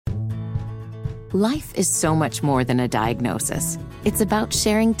Life is so much more than a diagnosis. It's about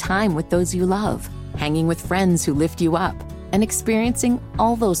sharing time with those you love, hanging with friends who lift you up, and experiencing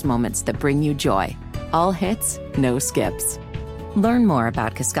all those moments that bring you joy. All hits, no skips. Learn more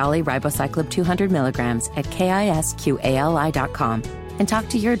about Kisqali Ribociclib 200 milligrams at KISQALI.com and talk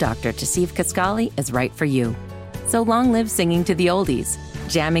to your doctor to see if Kisqali is right for you. So long live singing to the oldies,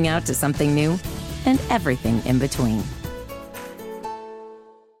 jamming out to something new, and everything in between.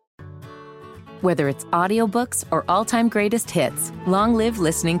 Whether it's audiobooks or all-time greatest hits, long live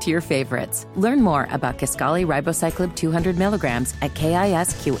listening to your favorites. Learn more about Kisqali Ribociclib 200 milligrams at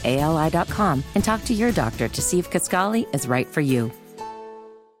KISQALI.com and talk to your doctor to see if Kisqali is right for you.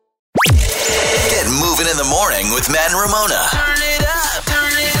 Get moving in the morning with Matt and Ramona. Turn it up,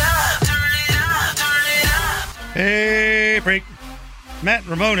 turn it up, turn it up, turn it up. Hey, break. Matt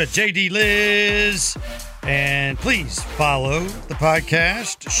and Ramona, JD Liz. And please follow the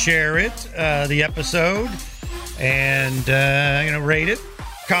podcast, share it, the episode, and, rate it,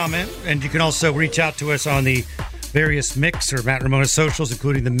 comment. And you can also reach out to us on the various Mix or Matt and Ramona socials,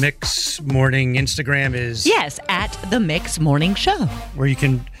 including the Mix Morning Instagram is... Yes, at the Mix Morning Show. Where you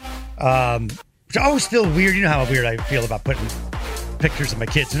can... I always feel weird. You know how weird I feel about putting pictures of my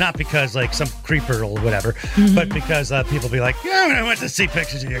kids, not because like some creeper or whatever, but because people be like, yeah, I want to see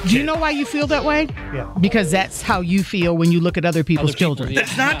pictures of your kid. Do you know why you feel that way? Yeah. Because that's how you feel when you look at other people's children.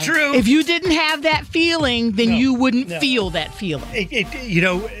 That's not true. If you didn't have that feeling, then you wouldn't feel that feeling.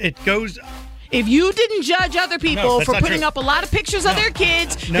 It goes... If you didn't judge other people for putting true. up a lot of pictures of their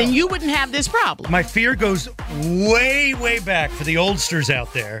kids, then you wouldn't have this problem. My fear goes way, way back for the oldsters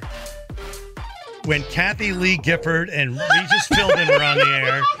out there. When Kathy Lee Gifford and Regis Philbin were on the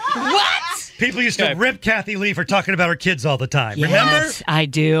air. What? People used to rip Kathy Lee for talking about her kids all the time. Remember? Yes, I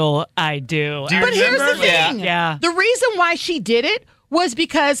do. Do you But here's the remember? thing. Yeah. The reason why she did it was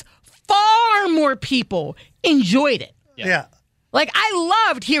because far more people enjoyed it. Yeah. Like, I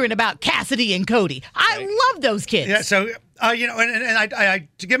loved hearing about Cassidy and Cody. I love those kids. Yeah, so, I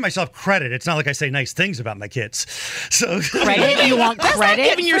to give myself credit, it's not like I say nice things about my kids. So Credit? You want That's credit? not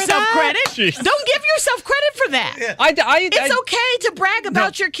giving yourself for that? credit. Don't give yourself credit for that. Yeah. It's okay to brag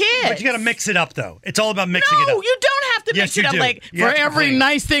about your kids. But you got to mix it up, though. It's all about mixing it up. No, you don't have to Yes, mix it you up. do. Like, You for have to every complain.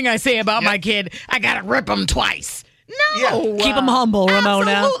 nice thing I say about my kid, I got to rip them twice. No. Keep them humble, Ramona.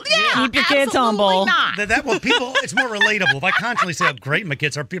 Absolutely, yeah, Keep your kids absolutely humble. Not. It's more relatable. If I constantly say how great my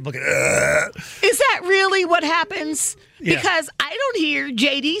kids are, people go, ugh. Is that really what happens? Yeah. Because I don't hear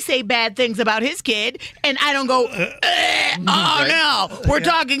JD say bad things about his kid, and I don't go, no, we're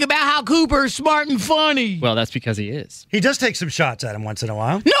talking about how Cooper's smart and funny. Well, that's because he is. He does take some shots at him once in a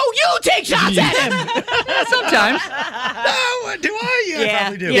while. No, you take shots at him. Sometimes. No, do I? Yeah, I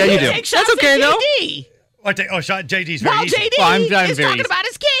probably do. Yeah, you do. Take shots That's okay, at though. JD. Shot JD's very While easy. JD Well, I'm is very talking easy. about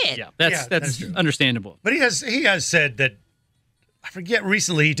his kid. Yeah, that's that's true. understandable. But he has said that, I forget,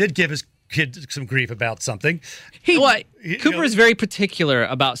 recently he did give his kid some grief about something. Cooper is very particular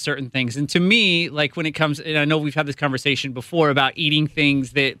about certain things, and to me, like when it comes, and I know we've had this conversation before about eating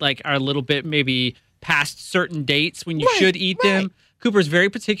things that like are a little bit maybe past certain dates when you should eat them. Cooper's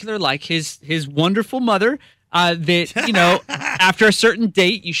very particular, like his wonderful mother. That after a certain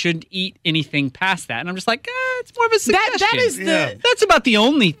date, you shouldn't eat anything past that. And I'm just like, it's more of a suggestion. That's about the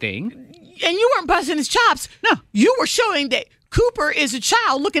only thing. And you weren't busting his chops. No, you were showing that Cooper is a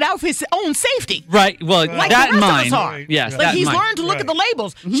child looking out for his own safety. Right. Well, Like that the in rest mind. of us are. Yes. Like that in he's mind. learned to look at the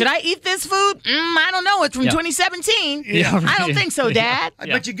labels. Should I eat this food? I don't know. It's from 2017. Yeah, I don't think so, Dad.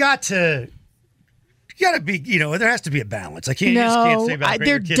 But you got to be, there has to be a balance. I can't, you just can't say about how great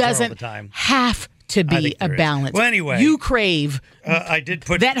there your kids are all the doesn't time. have to I be think a there is. balance. Well, anyway. You crave I did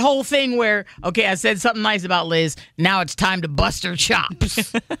put that whole thing where, okay, I said something nice about Liz. Now it's time to bust her chops.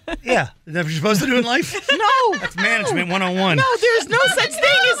 Yeah, is that what you're supposed to do in life? No. That's management 101. No, there's no such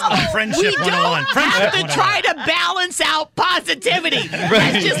thing as Friendship we 101. don't Friendship have to 101. try to balance out positivity.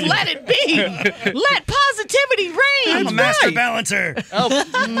 Let's just let it be. Let positivity reign. I'm a master balancer.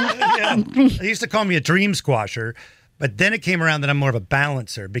 They used to call me a dream squasher, but then it came around that I'm more of a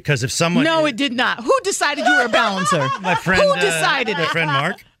balancer because if someone... No, it did not. Who decided you were a balancer? My friend... Who decided my it? friend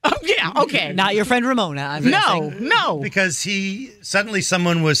Mark. Oh, yeah, okay. Not your friend Ramona. I'm guessing. No. Because suddenly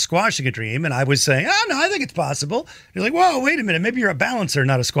someone was squashing a dream, and I was saying, oh, no, I think it's possible. You're like, whoa, wait a minute. Maybe you're a balancer,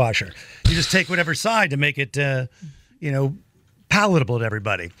 not a squasher. You just take whatever side to make it, palatable to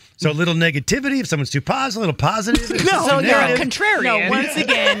everybody. So a little negativity, if someone's too positive, a little positive. No, you're a contrarian. No, once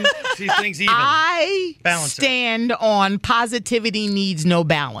again, See things even. I Balancer. stand on positivity needs no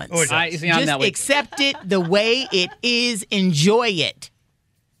balance. Oh, it does. I'm Just that way. accept it the way it is. Enjoy it.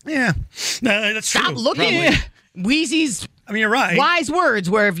 Yeah. No, that's Stop true. looking Probably. at Wheezy's I mean, you're right. Wise words,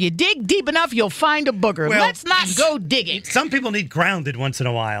 where if you dig deep enough, you'll find a booger. Well, Let's not go digging. Some people need grounded once in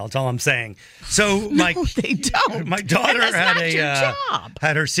a while. That's all I'm saying. So my They don't. my daughter And that's had not your job.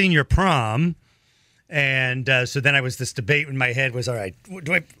 had her senior prom, and so then I was this debate in my head was, all right,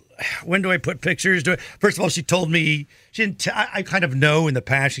 when do I put pictures? First of all, she told me she didn't. I kind of know in the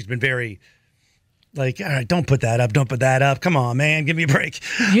past she's been very. Like, all right, don't put that up. Don't put that up. Come on, man, give me a break.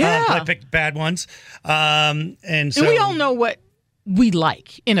 Yeah. I picked bad ones, and so And we all know what we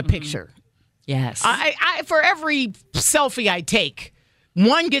like in a picture. Yes. I for every selfie I take,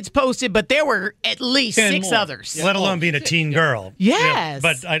 one gets posted, but there were at least 10 six more. others. let alone being a teen girl. Yes.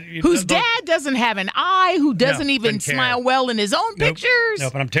 but whose dad doesn't have an eye, who doesn't even doesn't care. smile well in his own pictures.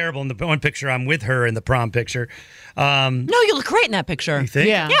 Nope, and I'm terrible in the one picture. I'm with her in the prom picture. no, you look great in that picture. You think?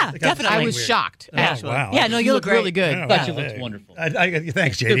 Yeah. Yeah, Like, definitely. I was weird. shocked, Oh, actually. wow. Yeah, no, you look really great. good. Oh, But she wow. looks wonderful.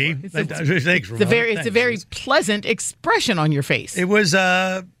 Thanks, JD. Thanks, Ramona. It's a very pleasant expression on your face. It was,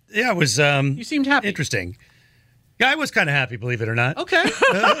 it was. You seemed happy. Interesting. Yeah, I was kind of happy, believe it or not. Okay.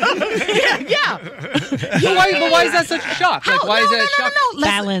 yeah. But why is that such a shock? Like, why is that shocking? Listen,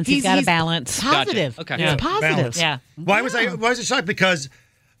 Balance. He's got a balance. Positive. Gotcha. Okay. He's Yeah. positive. Balance. Yeah. Why was it shocked? Because,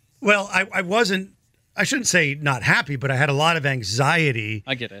 well, I wasn't. I shouldn't say not happy, but I had a lot of anxiety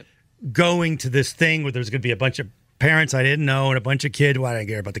I get it. going to this thing where there was going to be a bunch of parents I didn't know and a bunch of kids. Well, I didn't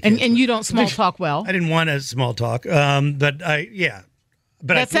care about the kids. And you don't small talk well. I didn't want a small talk.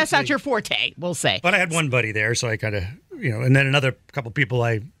 But That's not your forte, we'll say. But I had one buddy there, so I kind of, and then another couple people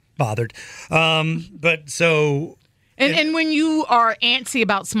I bothered. But so. And when you are antsy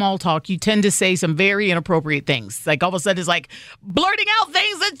about small talk, you tend to say some very inappropriate things. Like all of a sudden, it's like blurting out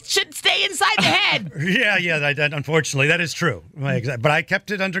things that should stay inside the head. Yeah. Unfortunately, that is true. But I kept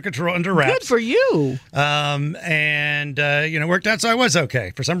it under control, under wraps. Good for you. It worked out, so I was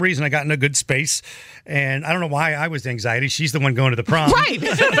okay. For some reason, I got in a good space, and I don't know why I was the anxiety. She's the one going to the prom. Right.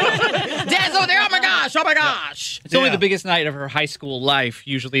 Dad's over there. Oh my gosh. It's only the biggest night of her high school life,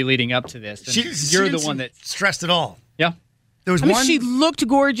 usually leading up to this. And you're the one that stressed it all. Yeah. There was I mean, one. she looked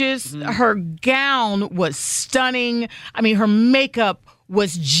gorgeous. Her gown was stunning. I mean, her makeup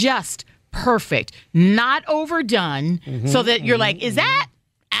was just perfect, not overdone, so that you're like, is that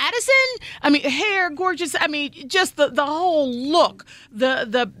Addison? I mean, hair gorgeous. I mean, just the whole look.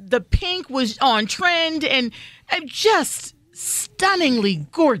 The pink was on trend and just stunningly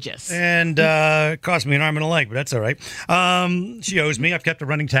gorgeous. And it cost me an arm and a leg, but that's all right. She owes me. I've kept a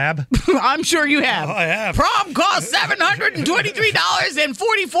running tab. I'm sure you have. Oh, I have. Prom cost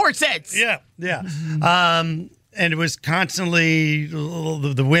 $723.44. Yeah. And it was constantly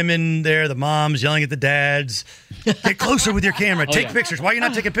the women there, the moms yelling at the dads. Get closer with your camera. Take pictures. Why are you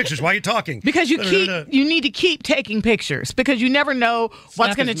not taking pictures? Why are you talking? Because you need to keep taking pictures because you never know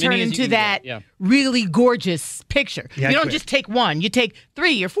what's going to as turn many as you into can that get, yeah. really gorgeous picture. Yeah, you I don't quit. just take one; you take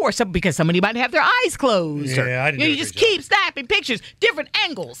 3 or 4, because somebody might have their eyes closed. Yeah, or, I didn't do you a just great job. keep snapping pictures, different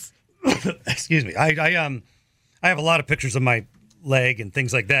angles. Excuse me. I have a lot of pictures of my leg and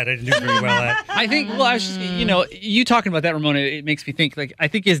things like that. I didn't do very well at. I think, I was just, you talking about that, Ramona, it makes me think, like, I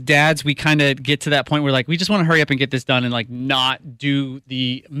think as dads, we kind of get to that point where, like, we just want to hurry up and get this done and, like, not do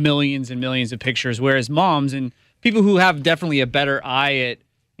the millions and millions of pictures. Whereas moms and people who have definitely a better eye at,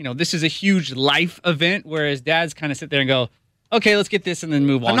 this is a huge life event, whereas dads kind of sit there and go, okay, let's get this and then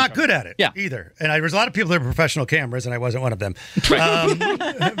move on. I'm not from good it. at it Yeah. either. And there's a lot of people that are professional cameras, and I wasn't one of them.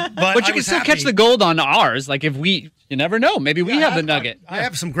 But you can still catch the gold on ours. Like, if you never know. Maybe we have the nugget. I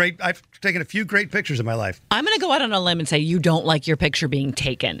have I've taken a few great pictures in my life. I'm going to go out on a limb and say you don't like your picture being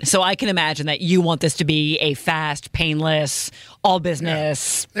taken. So I can imagine that you want this to be a fast, painless, all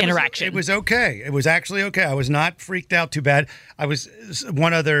business interaction. It was okay. It was actually okay. I was not freaked out too bad.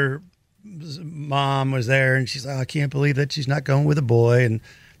 One other mom was there, and she's like, I can't believe that she's not going with a boy. And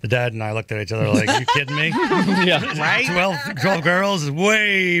the dad and I looked at each other like, you kidding me? Yeah. Right? 12 girls is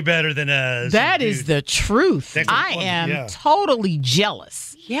way better than us. That is the truth. That's I funny, am yeah. totally jealous.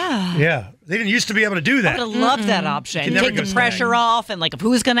 Yeah. Yeah. They didn't used to be able to do I that. would have loved that option. can never Take go the pressure snack. off and like,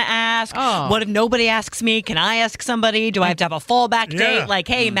 who's going to ask? Oh. What if nobody asks me? Can I ask somebody? Do I have to have a fallback Yeah. date? Like,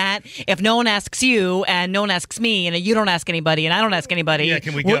 hey, Matt, if no one asks you and no one asks me and you don't ask anybody and I don't ask anybody. Yeah,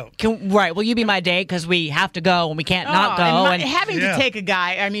 can we go? Will you be my date? Because we have to go and we can't not go. And having Yeah. to take a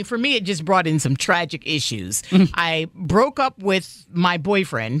guy, I mean, for me, it just brought in some tragic issues. I broke up with my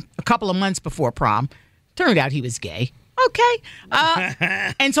boyfriend a couple of months before prom. Turned out he was gay. Okay.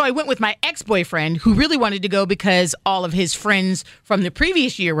 And so I went with my ex-boyfriend who really wanted to go because all of his friends from the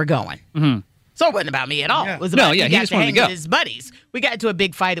previous year were going. So it wasn't about me at all. Yeah. It was about he he got just to wanted hang to go. with his buddies. We got into a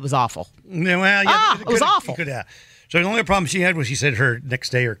big fight. It was awful. Yeah, well, yeah, It was awful. Yeah. So the only problem she had was she said her next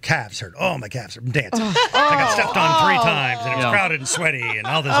day her calves hurt. Oh, my calves are dancing. I got stepped on 3 times, and it was crowded and sweaty and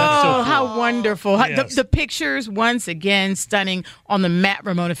all this other stuff. Oh, how wonderful. Yes. The pictures, once again, stunning on the Matt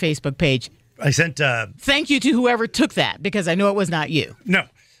Ramona Facebook page. I sent... Thank you to whoever took that, because I know it was not you. No.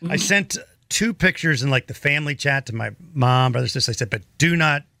 I sent 2 pictures in like the family chat to my mom, brother, sister. I said, but do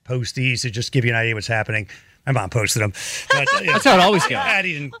not post these to just give you an idea what's happening. My mom posted them. But, That's how it always goes.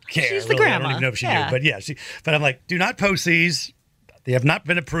 Addie didn't care. She's the really. I grandma. don't even know if she Yeah. knew. But yeah, but I'm like, do not post these. They have not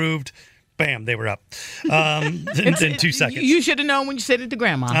been approved. Bam, they were up in 2 seconds. You should have known when you said it to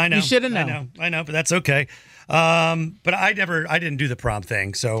Grandma. I know. You should have known. I know, but that's okay. But I didn't do the prom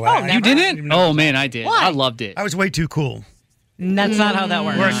thing. So You didn't? Oh, man, I did. I loved it. I was way too cool. That's not how that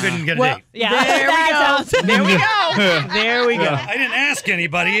works. Where I couldn't get a date. Yeah. There we go. There we go. There we go. I didn't ask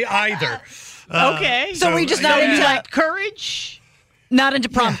anybody either. Okay. So we just not So you into lacked courage? not into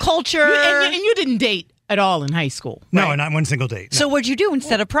prom culture. And you didn't date at all in high school. No, not one single date. No. So what'd you do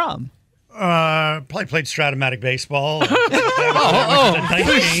instead of prom? Probably played Stratomatic baseball.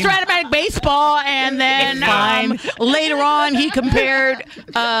 Stratomatic baseball, and then later on he compared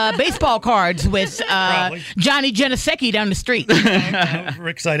baseball cards with Johnny Genesecki down the street.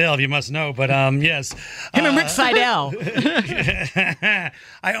 Rick Seidel, you must know, but yes. Him and Rick Seidel.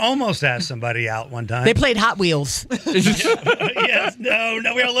 I almost asked somebody out one time. They played Hot Wheels. Yes, no,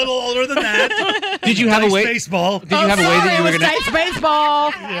 we were a little older than that. Did you have a way? Baseball. Did you have a way that you were going to? Nice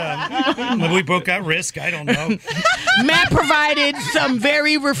baseball. Maybe we both got Risk. I don't know. Matt provided some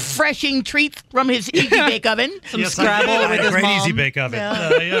very refreshing treats from his Easy Bake Oven. Some Yes, Scrabble I did. I with had a his great mom. Easy Bake Oven.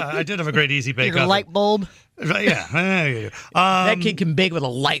 Yeah, I did have a great Easy Bake Your Oven. light bulb. Yeah. That kid can bake with a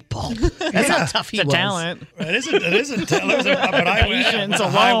light bulb. That's how tough he It's a was. talent. It isn't. But I Patience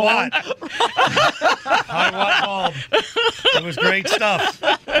went high alone. watt bulb. It was great stuff.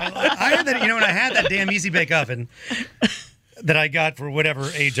 I had that, when I had that damn Easy Bake Oven that I got for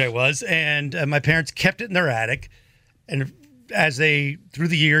whatever age I was, and my parents kept it in their attic, and as they, through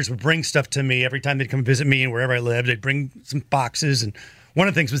the years, would bring stuff to me every time they'd come visit me and wherever I lived, they'd bring some boxes, and one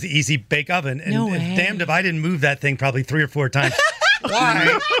of the things was the Easy Bake Oven, and No way. damned if I didn't move that thing probably 3 or 4 times.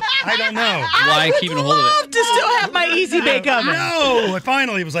 Why? I don't know. Why keeping a hold of it? Love to still have my Easy Bake Oven. No, I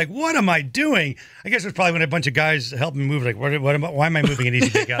finally was like, what am I doing? I guess it was probably when a bunch of guys helped me move. Like, why am I moving an Easy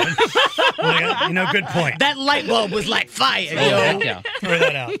Bake Oven? Good point. That light bulb was like fire, yo. Yeah. Throw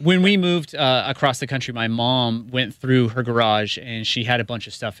that out. When we moved across the country, my mom went through her garage and she had a bunch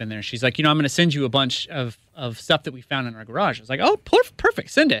of stuff in there. She's like, I'm going to send you a bunch of stuff that we found in our garage. I was like, oh,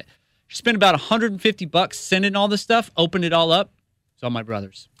 perfect. Send it. She spent about $150 sending all this stuff, opened it all up. It's all my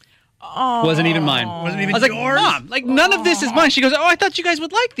brother's. Oh. Wasn't even mine. Wasn't even I was like, yours? Mom, none of this is mine. She goes, oh, I thought you guys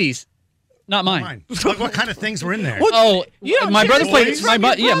would like these. Not mine. Mine. Like, what kind of things were in there? Oh, You don't my share brother played. toys from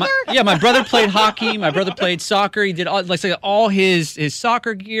your brother? My brother played hockey. My brother played soccer. He did all his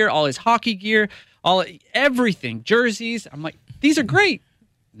soccer gear, all his hockey gear, everything, jerseys. I'm like, these are great.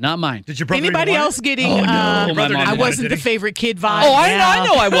 Not mine. Did your brother Anybody even want else it? getting? Oh, no. My Brother mom I didn't did. want wasn't it, the did he? favorite kid vibe. Oh, I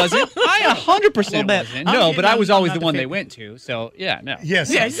know I wasn't. I 100% bit. wasn't. I'm No, kidding. but I was I'm always not the the one they favorite. went to. So, yeah, no. Yes.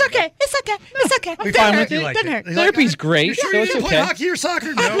 Yeah, it's okay. It's okay. It's okay. We Doesn't finally hurt. liked Doesn't it. hurt. He's like, Therapy's you great, sure so you it's didn't play okay. hockey or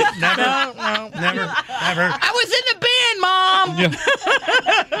soccer? No, never. Never. I was in the band,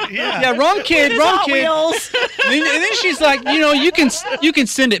 Mom. Yeah, wrong kid, wrong Hot kid. Wheels. And then she's like, you can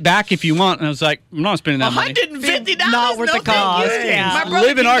send it back if you want. And I was like, I'm not spending that money. $150. Not worth no, the cost. thank you. Yeah. My brother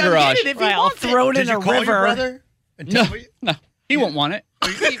Live in can our come garage. get it if he Right, I'll wants it. throw it in Did a you call your river. brother? And No, tell me- no, he won't want it.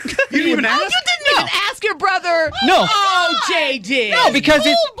 You didn't even Oh, ask? you didn't even ask your brother. No. Oh, Jay did. No, because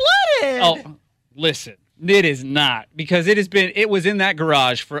it's. Cold-blooded. Oh, listen. It is not, because it was in that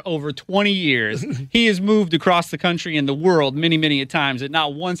garage for over 20 years. He has moved across the country and the world many, many a times, and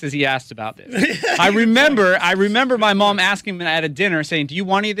not once has he asked about this. I remember my mom asking him at a dinner saying, do you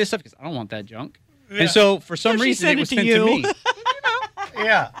want any of this stuff? Because I don't want that junk. And so for some she reason sent it it was to sent you. to me.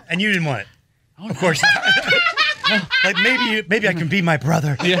 Yeah, and you didn't want it. Of course. Like maybe I can be my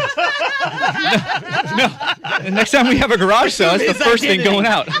brother. Yeah. No. And next time we have a garage sale, that's the His first thing identity. going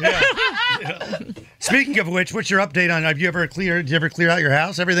out. Speaking of which, what's your update on? Did you ever clear out your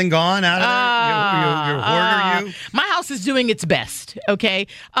house? Everything gone out of there? You're a hoarder, you? My house is doing its best. Okay.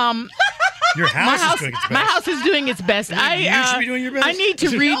 Your My house is house, doing its best. my house is doing its best. You should be doing your best. I need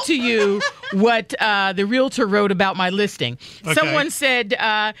to read to you what the realtor wrote about my listing. Okay. Someone said,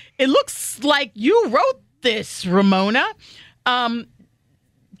 it looks like you wrote this, Ramona.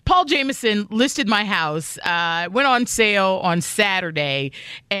 Paul Jameson listed my house, went on sale on Saturday,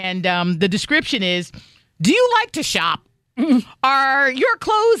 and the description is, do you like to shop? Are your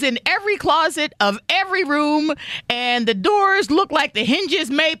clothes in every closet of every room, and the doors look like the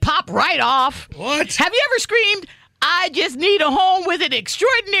hinges may pop right off? What? Have you ever screamed, I just need a home with an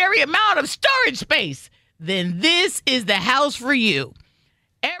extraordinary amount of storage space, then this is the house for you.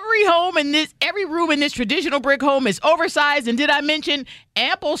 Every room in this traditional brick home is oversized, and did I mention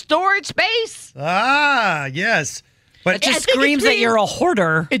ample storage space? Ah, yes. But It just screams that you're a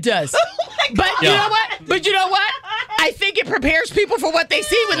hoarder. It does. But you know what? I think it prepares people for what they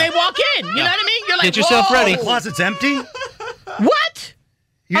see when they walk in. You know what I mean? You're like, Get yourself whoa. ready. the closet's empty? What?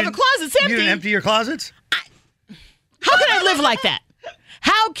 You Are the didn't- closets empty? You didn't empty your closets? How can I live like that?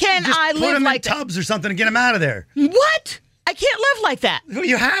 How can Just I put live them like in that? tubs or something and get them out of there. What? I can't live like that.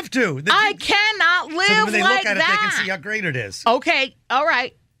 You have to. I cannot live So when they like look at that. it, they can see how great it is. Okay, all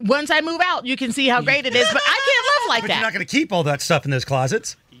right. Once I move out, you can see how great it is, but I can't live like But that. you're not going to keep all that stuff in those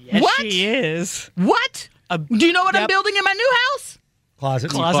closets. Yes, What? she is. What? Do you know what I'm Yep. building in my new house?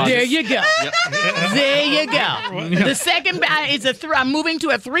 Closets. There you go. There you go. The second is I'm moving to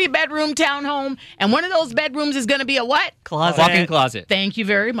a 3-bedroom townhome, and one of those bedrooms is going to be a what? Closet. Walk-in closet. Thank you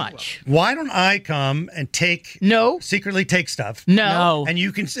very much. Why don't I come and secretly take stuff? No. And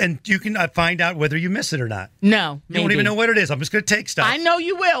you can find out whether you miss it or not. No. You won't even know what it is. I'm just going to take stuff. I know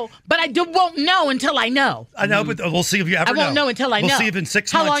you will, but I won't know until I know. I know, but we'll see if you ever I won't know until I know. We'll see if in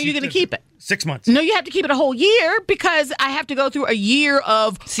 6 How months. long are you going to keep it? 6 months. No, you have to keep it a whole year because I have to go through a year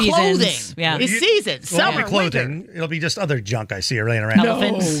of Seasons. clothing. Yeah. It's seasons. Well, Summer, it'll be clothing. winter. It'll be just other junk I see laying around.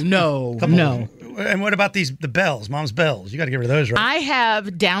 Elephants. No. And what about the bells? Mom's bells. You got to get rid of those, right? I have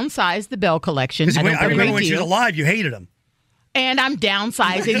downsized the bell collection. 'Cause I don't I remember great when she was deal. alive, you hated them. And I'm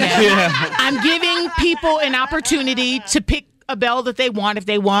downsizing them. I'm giving people an opportunity to pick a bell that they want if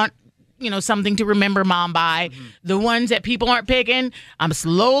they want, something to remember Mom by. The ones that people aren't picking, I'm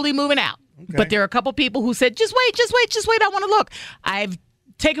slowly moving out. Okay. But there are a couple people who said, just wait, I want to look. I've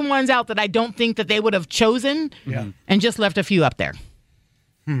taken ones out that I don't think that they would have chosen and just left a few up there.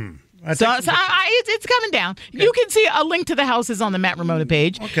 It's coming down. Okay. You can see a link to the houses on the Matt Ramona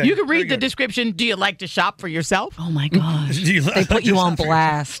page. Okay. You can Very read the good. description. Do you like to shop for yourself? Oh my gosh. They put you on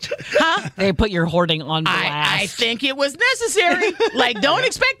blast. Huh? They put your hoarding on blast. I think it was necessary. Don't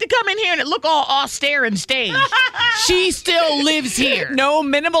expect to come in here and it look all austere and staged. She still lives here. No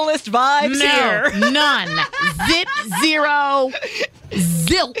minimalist vibes here. None. Zero.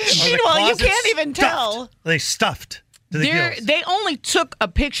 Zilch. Well, you Closets can't even stuffed. tell. They stuffed to the gills. They only took a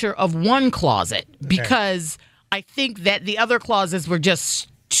picture of one closet because I think that the other closets were just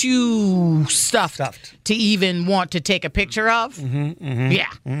too stuffed to even want to take a picture of. Yeah.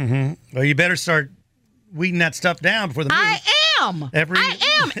 Well, you better start weeding that stuff down before the move. I am. Every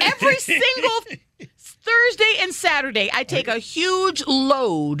single Thursday and Saturday, I take a huge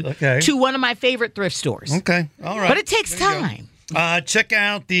load to one of my favorite thrift stores. Okay. All right. But it takes time. Check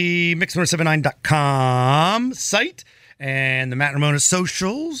out the Mix1079.com site and the Matt Ramona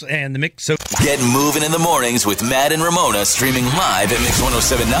socials and the Mix. Get moving in the mornings with Matt and Ramona streaming live at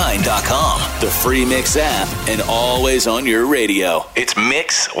Mix1079.com, the free Mix app, and always on your radio. It's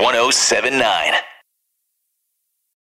Mix 1079.